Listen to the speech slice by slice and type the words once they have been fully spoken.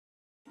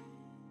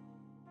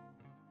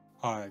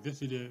Hi, this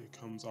video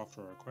comes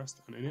after a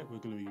request, and in it we're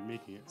going to be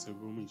making it so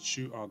when we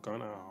shoot our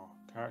gun at our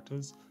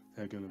characters,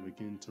 they're going to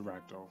begin to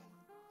ragdoll.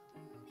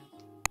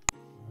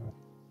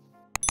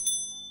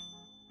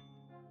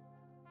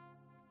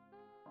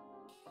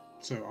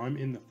 So I'm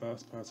in the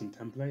first person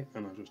template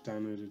and I just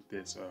downloaded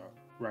this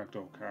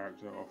ragdoll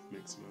character off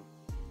Miximo.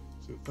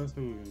 So the first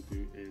thing we're going to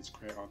do is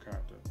create our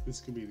character. This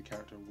can be the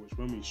character which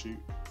when we shoot,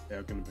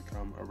 they're going to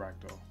become a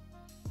ragdoll.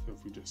 So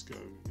if we just go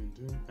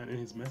into it, and in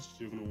his mesh,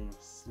 you're going to want to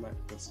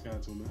select the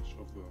skeletal mesh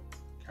of the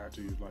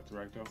character you'd like to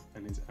ragdoll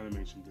and his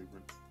animation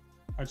blueprint.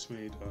 I just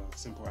made a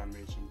simple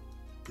animation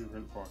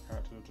blueprint for our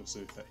character just so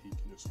that he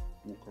can just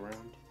walk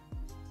around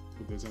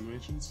with those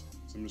animations.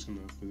 So I'm just going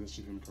to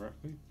position him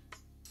correctly.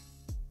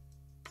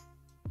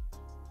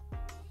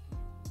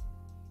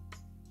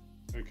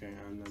 Okay,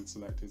 and then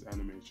select his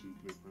animation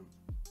blueprint.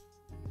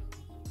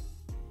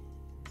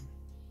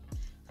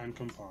 And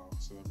compile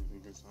so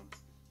everything goes done.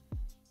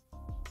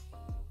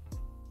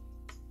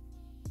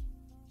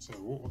 So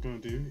what we're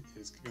going to do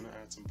is going to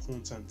add some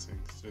pawn sensing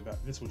so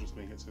that this will just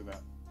make it so that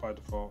by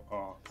default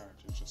our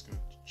character is just going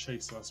to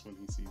chase us when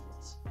he sees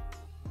us.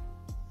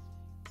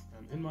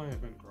 And in my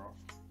event graph,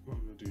 what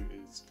I'm going to do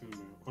is going to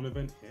go on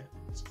event hit,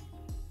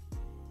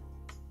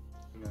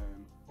 and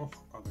then off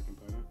other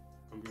component,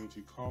 I'm going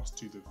to cast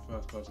to the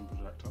first person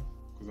projector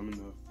because I'm in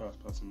the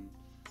first person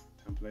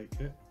template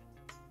kit.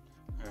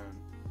 And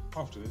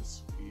after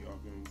this, we are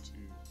going to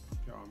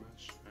get our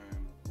mesh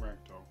and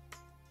ragdoll.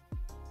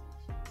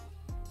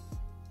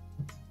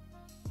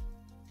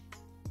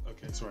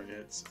 Okay, sorry,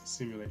 it's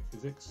simulate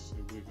physics. So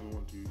we're going to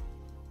want to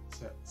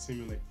set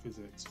simulate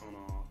physics on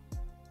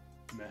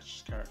our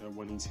mesh character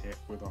when he's hit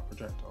with our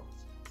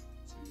projectiles.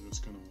 So you're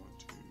just going to want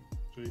to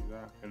delete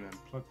that and then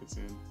plug this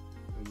in,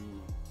 and you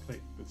want to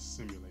click the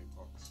simulate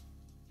box.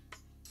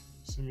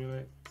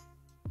 Simulate,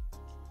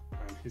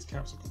 and his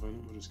capsule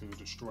component we're just going to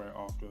destroy it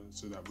after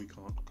so that we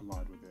can't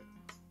collide with it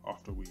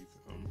after we've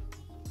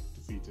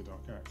defeated our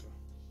character.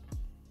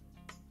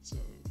 So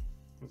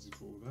let's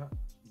call that.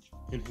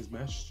 In his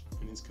mesh,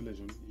 in his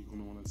collision, you're going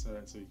to want to set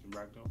it so you can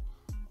ragdoll,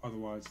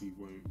 otherwise he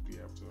won't be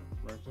able to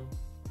ragdoll.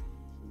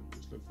 So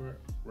just look for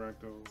it,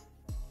 ragdoll,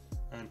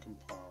 and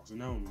compile. So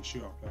now when we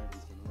shoot our player,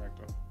 he's going to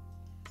ragdoll.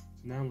 So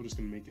now we're just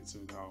going to make it so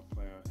that our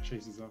player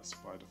chases us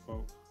by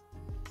default.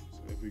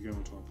 So if we go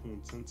into our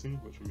pawn sensing,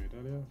 which we made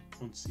earlier,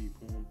 on C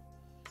pawn,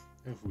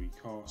 if we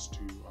cast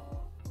to our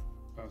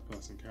first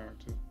person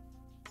character,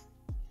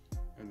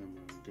 and then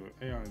we're going to go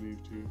AI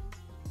move to,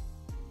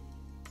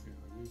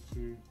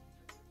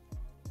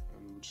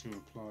 and we're just going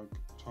to plug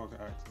target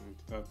actor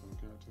into third person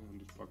character and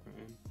just plug that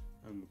in.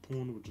 And the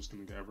pawn, we're just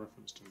going to get a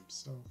reference to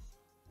himself.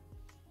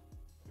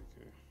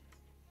 Okay,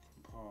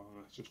 compile,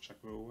 and let's just check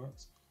if it all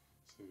works.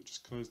 So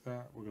just close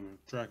that. We're going to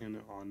drag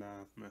in our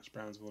nav mesh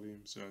bounds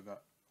volume so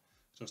that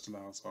just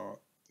allows our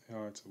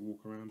AI to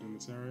walk around in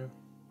this area.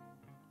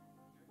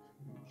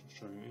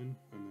 Just drag it in,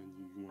 and then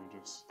you want to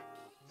just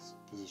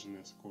position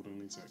this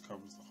accordingly so it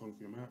covers the whole of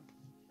your map.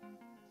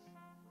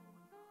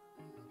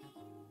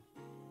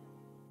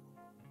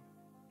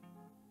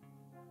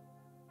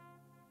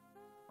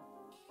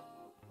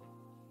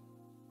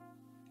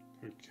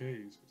 Okay,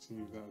 so it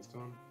seems that is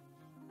done.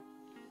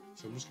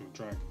 So I'm just going to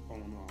drag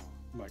on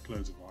our,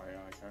 loads of our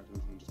AI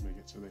characters and just make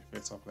it so they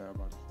fit up there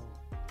by default.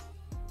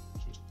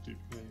 Just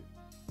duplicate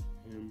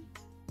him.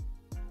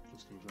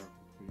 Just going to drag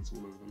things all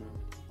over the map.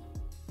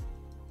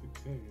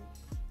 Okay.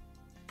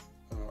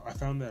 I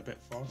found that a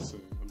bit fast, so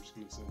I'm just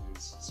going to set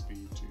his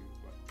speed to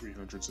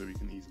 300 so we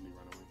can easily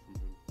run away from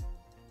him.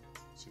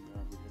 So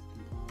now we hit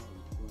compile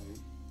and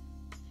play.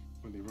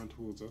 When they run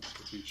towards us,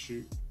 if we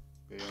shoot,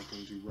 they are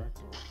going to do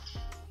ragdoll.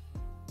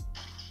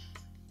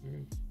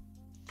 Okay.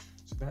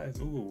 So that is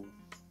all.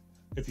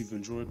 If you've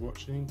enjoyed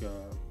watching,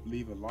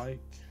 leave a like,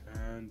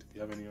 and if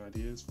you have any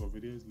ideas for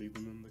videos, leave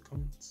them in the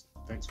comments.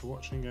 Thanks for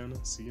watching,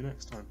 and see you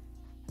next time.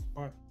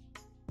 Bye.